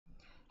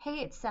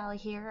Hey, it's Sally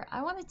here.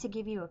 I wanted to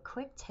give you a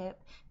quick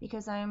tip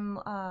because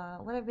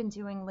what I've been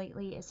doing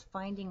lately is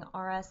finding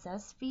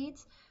RSS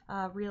feeds,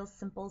 real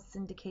simple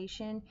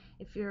syndication.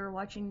 If you're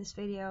watching this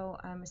video,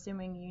 I'm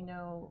assuming you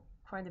know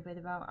quite a bit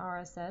about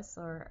RSS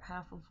or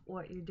half of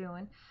what you're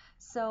doing.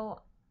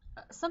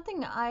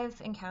 Something I've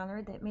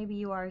encountered that maybe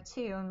you are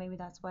too, and maybe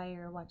that's why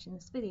you're watching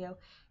this video,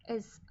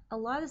 is a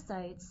lot of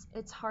sites,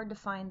 it's hard to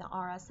find the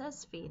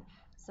RSS feed.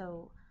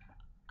 So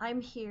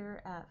I'm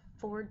here at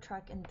Ford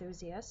Truck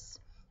Enthusiasts,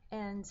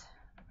 and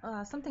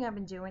something I've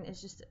been doing is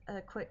just a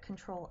quick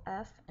Control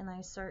F and I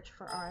search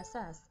for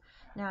RSS.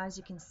 Now, as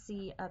you can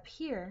see up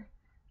here,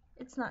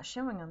 it's not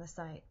showing on the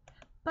site.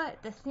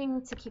 But the thing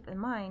to keep in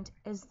mind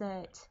is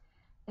that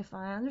if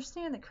I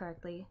understand it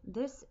correctly,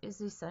 this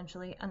is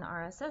essentially an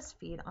RSS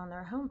feed on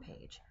their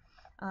homepage.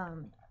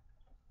 Um,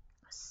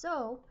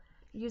 so,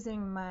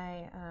 using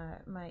my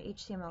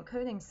HTML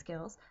coding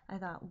skills, I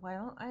thought, why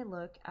don't I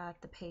look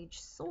at the page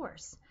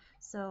source?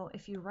 So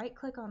if you right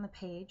click on the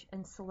page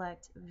and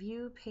select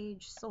View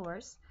Page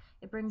Source,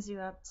 it brings you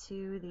up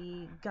to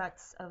the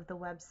guts of the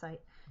website.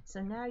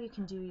 So now you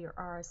can do your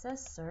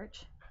RSS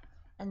search,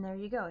 and there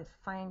you go. It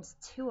finds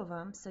two of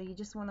them. So you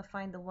just want to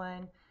find the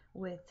one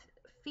with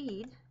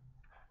feed,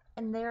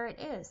 and there it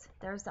is.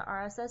 There's the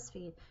RSS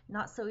feed.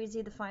 Not so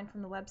easy to find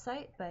from the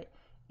website, but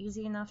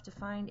easy enough to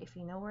find if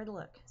you know where to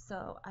look.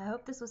 So I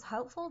hope this was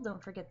helpful.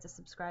 Don't forget to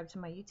subscribe to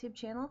my YouTube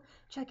channel.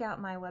 Check out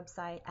my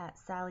website at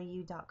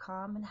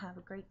sallyu.com and have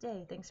a great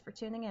day. Thanks for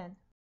tuning in.